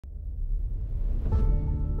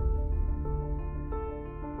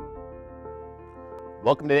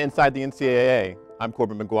Welcome to Inside the NCAA. I'm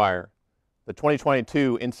Corbin McGuire. The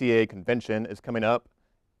 2022 NCAA Convention is coming up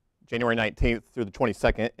January 19th through the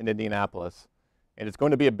 22nd in Indianapolis, and it's going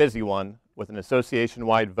to be a busy one with an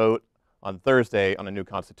association-wide vote on Thursday on a new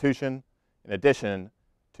constitution, in addition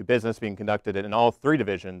to business being conducted in all three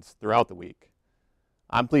divisions throughout the week.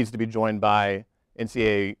 I'm pleased to be joined by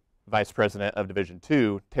NCAA Vice President of Division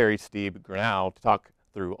II, Terri Steeb Gronau, to talk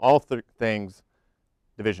through all things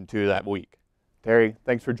Division II that week. Terri,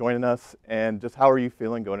 thanks for joining us, and just how are you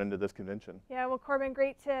feeling going into this convention? Yeah, well, Corbin,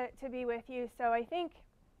 great to be with you. So I think,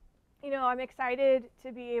 I'm excited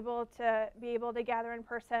to be able to gather in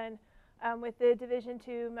person with the Division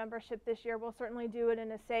II membership this year. We'll certainly do it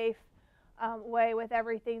in a safe way with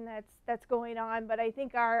everything that's going on. But I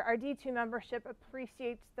think our D2 membership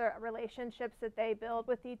appreciates the relationships that they build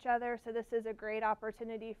with each other. So this is a great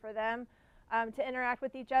opportunity for them to interact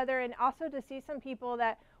with each other, and also to see some people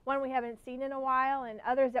that, one, we haven't seen in a while, and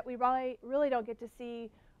others that we really don't get to see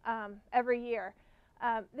every year.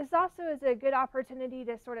 This also is a good opportunity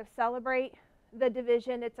to sort of celebrate the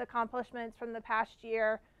division, its accomplishments from the past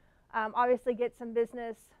year, obviously get some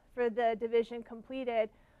business for the division completed,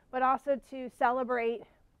 but also to celebrate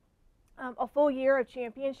a full year of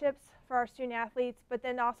championships for our student athletes, but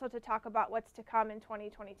then also to talk about what's to come in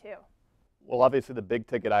 2022. Well, obviously the big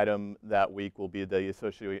ticket item that week will be the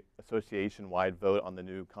association-wide vote on the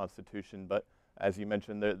new constitution, but as you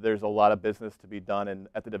mentioned, there's a lot of business to be done, and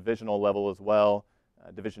at the divisional level as well.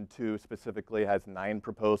 Division II specifically has 9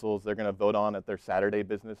 proposals they're going to vote on at their Saturday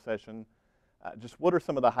business session. Just what are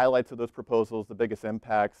some of the highlights of those proposals, the biggest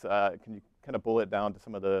impacts? Can you kind of bullet down to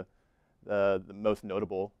some of the most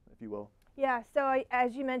notable, if you will? Yeah, so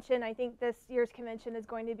as you mentioned, I think this year's convention is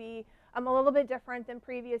going to be a little bit different than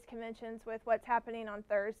previous conventions with what's happening on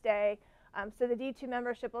Thursday. So the D2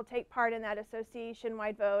 membership will take part in that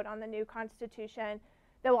association-wide vote on the new constitution.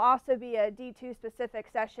 There will also be a D2 specific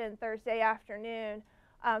session Thursday afternoon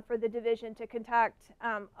for the division to conduct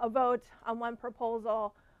a vote on one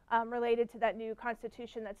proposal related to that new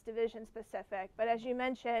constitution that's division specific. But as you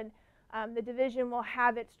mentioned, the division will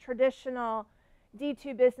have its traditional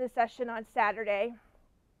D2 business session on Saturday.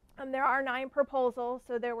 There are 9 proposals,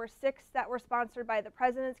 so there were 6 that were sponsored by the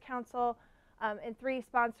President's Council and 3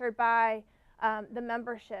 sponsored by the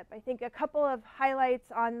membership. I think a couple of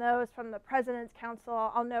highlights on those from the President's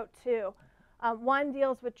Council, I'll note 2. One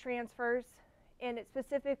deals with transfers, and it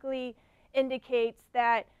specifically indicates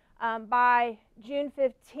that by June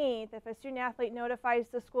 15th, if a student athlete notifies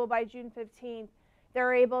the school by June 15th,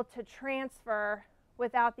 they're able to transfer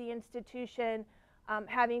without the institution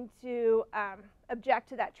having to object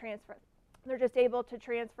to that transfer. They're just able to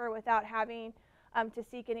transfer without having to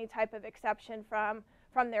seek any type of exception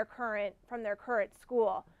from their current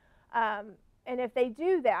school. And if they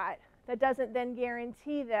do that, that doesn't then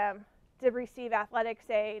guarantee them to receive athletics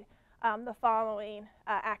aid the following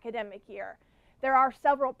academic year. There are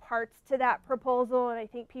several parts to that proposal, and I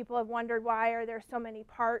think people have wondered why are there so many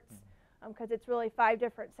parts, because it's really 5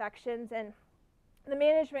 different sections. And the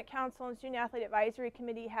Management Council and Student Athlete Advisory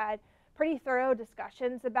Committee had pretty thorough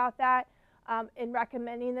discussions about that in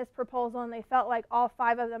recommending this proposal, and they felt like all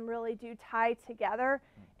 5 of them really do tie together,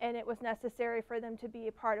 and it was necessary for them to be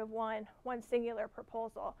a part of one singular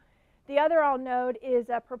proposal. The other I'll note is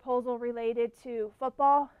a proposal related to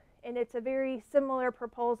football, and it's a very similar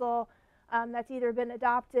proposal that's either been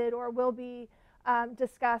adopted or will be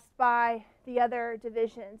discussed by the other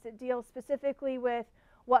divisions. It deals specifically with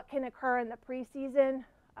what can occur in the preseason,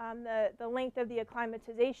 the length of the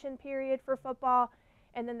acclimatization period for football,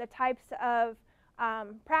 and then the types of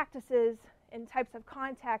practices and types of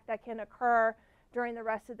contact that can occur during the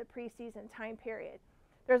rest of the preseason time period.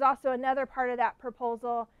 There's also another part of that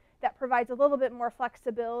proposal that provides a little bit more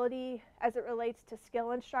flexibility as it relates to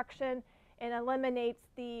skill instruction and eliminates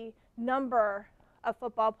the number of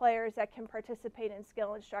football players that can participate in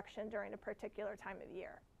skill instruction during a particular time of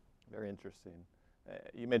year. Very interesting.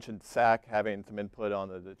 You mentioned SAC having some input on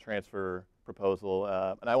the transfer proposal,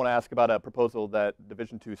 and I want to ask about a proposal that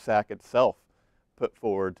Division II SAC itself put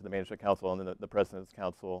forward to the Management Council and the President's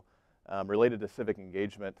Council related to civic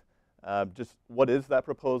engagement. Just what is that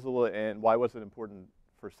proposal, and why was it important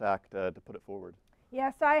for SAC to put it forward?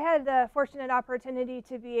 Yeah, so I had the fortunate opportunity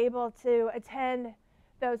to be able to attend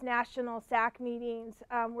those national SAC meetings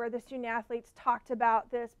where the student athletes talked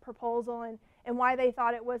about this proposal and why they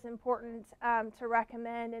thought it was important to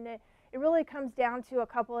recommend. And it really comes down to a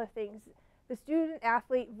couple of things. The student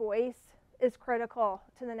athlete voice is critical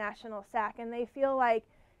to the national SAC, and they feel like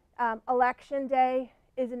election day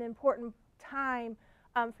is an important time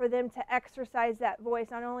for them to exercise that voice,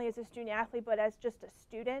 not only as a student athlete but as just a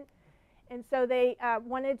student. And so they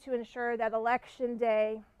wanted to ensure that Election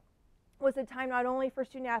Day was a time not only for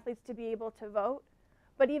student athletes to be able to vote,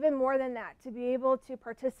 but even more than that, to be able to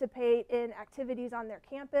participate in activities on their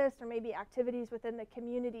campus or maybe activities within the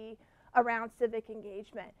community around civic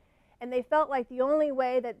engagement. And they felt like the only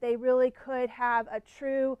way that they really could have a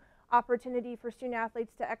true opportunity for student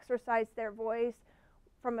athletes to exercise their voice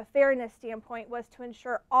from a fairness standpoint was to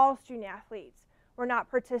ensure all student athletes were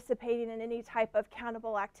not participating in any type of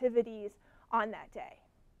countable activities on that day.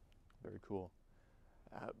 Very cool.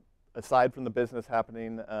 Aside from the business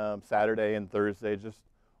happening Saturday and Thursday, just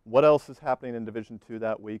what else is happening in Division II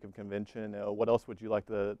that week of convention? What else would you like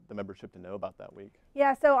the membership to know about that week?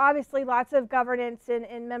 Yeah, so obviously lots of governance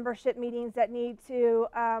and membership meetings that need to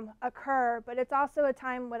occur, but it's also a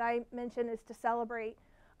time, what I mentioned, is to celebrate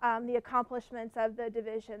the accomplishments of the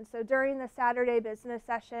division. So during the Saturday business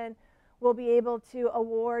session, we'll be able to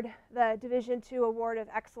award the Division II Award of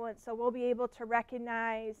Excellence. So we'll be able to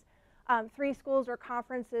recognize 3 schools or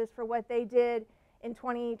conferences for what they did in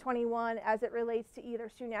 2021 as it relates to either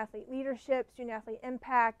student athlete leadership, student athlete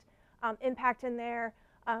impact, impact in their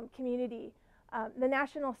community. The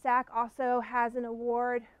National SAC also has an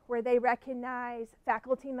award where they recognize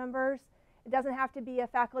faculty members. It doesn't have to be a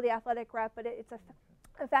faculty athletic rep, but it's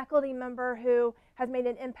a faculty member who has made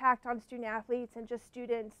an impact on student athletes and just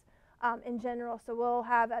students in general. So we'll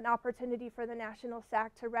have an opportunity for the National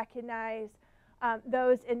SAC to recognize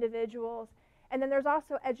those individuals. And then there's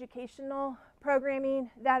also educational programming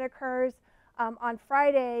that occurs. On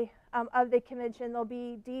Friday of the convention, there'll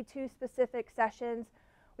be D2 specific sessions.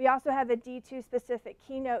 We also have a D2 specific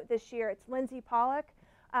keynote this year. It's Lindsay Pollock,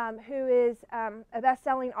 who is a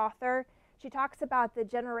best-selling author. She talks about the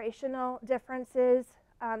generational differences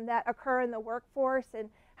that occur in the workforce and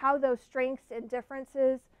how those strengths and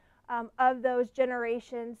differences of those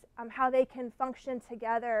generations, how they can function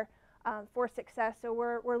together for success. So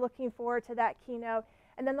we're looking forward to that keynote.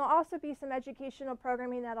 And then there'll also be some educational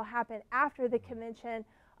programming that'll happen after the convention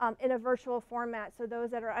in a virtual format. So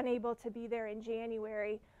those that are unable to be there in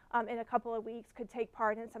January in a couple of weeks could take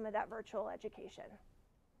part in some of that virtual education.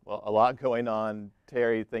 Well, a lot going on.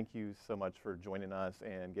 Terri, thank you so much for joining us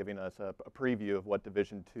and giving us a preview of what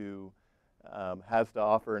Division II has to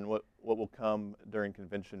offer and what will come during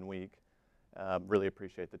convention week. Really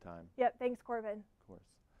appreciate the time. Yep, thanks, Corbin. Of course.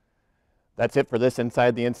 That's it for this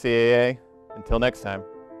Inside the NCAA. Until next time.